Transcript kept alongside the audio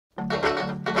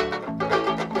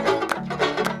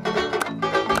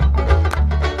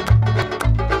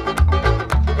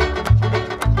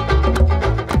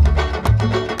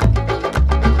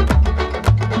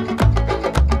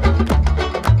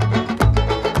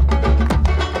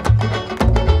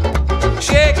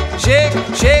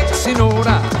Shake, shake,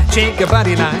 Sinora, shake your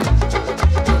body line.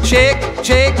 Shake,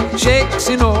 shake, shake,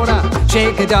 Sinora,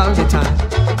 shake it all the time.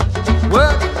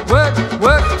 Work, work,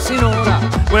 work, Sinora,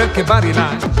 work your body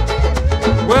line.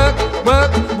 Work,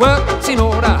 work, work,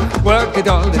 Sinora, work it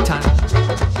all the time.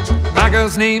 My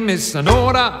girl's name is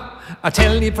Sonora, I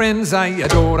tell you friends I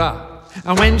adore her.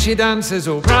 And when she dances,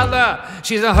 oh brother,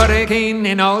 she's a hurricane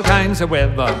in all kinds of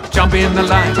weather. Jump in the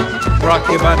line, rock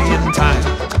your body in time.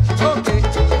 Okay.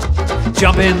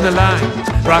 Jump in the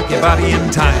line, rock your body in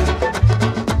time.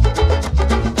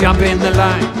 Jump in the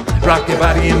line, rock your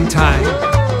body in time.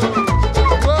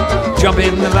 Jump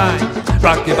in the line,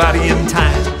 rock your body in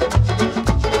time.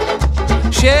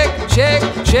 Shake, shake,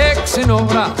 shake,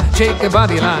 Sinora, shake your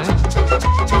body line.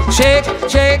 Shake,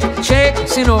 shake, shake,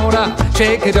 Sinora,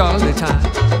 shake it all the time.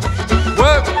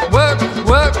 Work, work,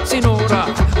 work, Sinora,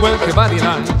 work your body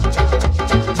line.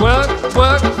 Work,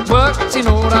 work, work,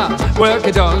 Sinora, work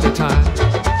it all the time.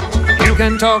 You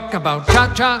can talk about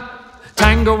cha-cha,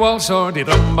 tango, waltz or the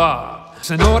rumba.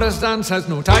 Sinora's dance has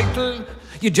no title.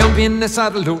 You jump in the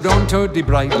saddle, don't touch the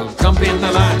bridle. Jump in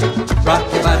the line, rock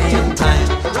your body in time.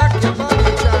 Rock your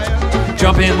body, child.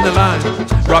 Jump in the line,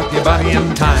 rock your body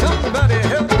in time. Somebody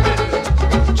help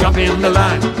me. Jump in the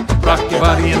line, rock your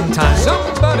body in time.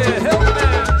 Somebody help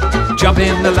me. Jump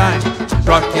in the line,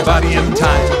 rock your body in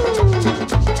time.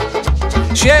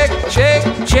 Shake, shake,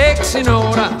 shake,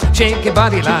 Sinora, shake your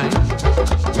body line.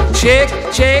 Shake,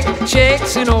 shake, shake,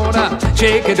 Sinora,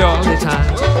 shake it all the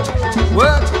time.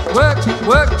 Work, work,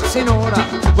 work, Sinora,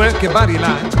 work your body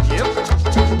line.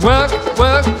 Work,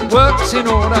 work, work,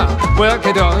 Sinora, work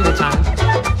it all the time.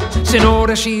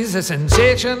 Sinora, she's a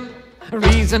sensation, a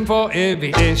reason for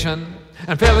aviation.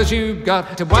 And fellas, you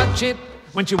got to watch it.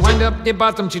 When she wind up the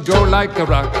bottom, she go like a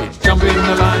rocket. Jump in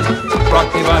the line,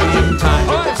 rock your body in time.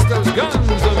 Hoist those guns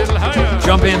a little higher.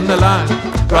 Jump in the line,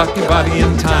 rock your body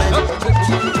in time.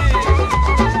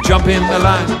 Jump in the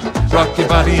line, rock your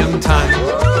body in time.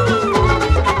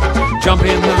 Jump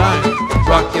in the line,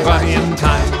 rock your body in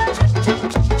time.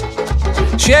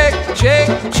 Shake, shake,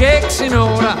 shake,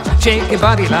 Sinora, shake your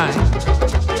body line.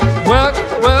 Work,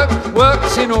 work, work,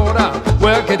 Sinora,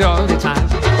 work it all the time.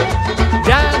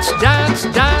 Dance, dance,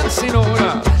 dance,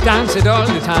 Sinora, dance it all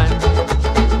the time.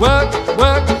 Work,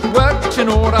 work, work,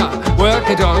 Sinora, work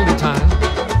it all the time.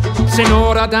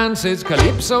 Sinora dances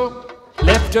calypso,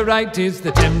 left to right is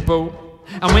the tempo.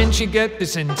 And when she get the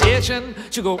sensation,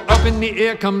 she go up in the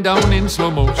air, come down in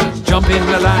slow motion. Jump in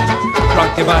the line,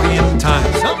 rock your body in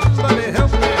time. Somebody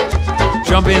help me.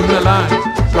 Jump in the line,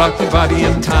 rock your body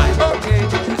in time. Okay,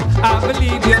 I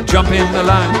believe you. Jump in the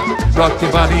line, rock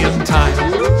your body in time.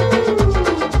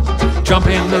 Jump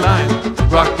in the line,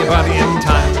 rock your body in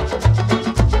time.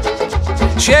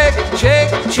 Shake,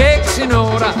 shake, shake,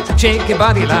 Sinora, shake your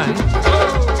body line.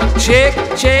 Shake,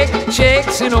 shake, shake,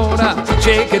 Sinora,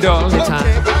 shake it all the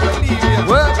time.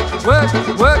 Work, work,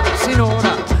 work,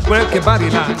 Sinora, work your body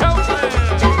line.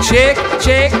 Shake,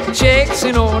 shake, shake,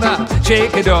 Sinora,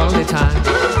 shake it all the time.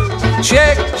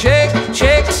 Shake, shake,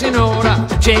 shake, Sinora,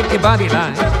 shake your body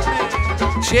line.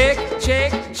 Shake,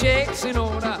 shake, shake,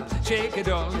 Sinora, shake it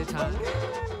all the time.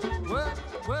 Work,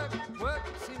 work, work,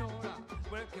 Sinora,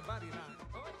 work your body line.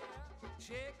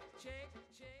 Shake, shake.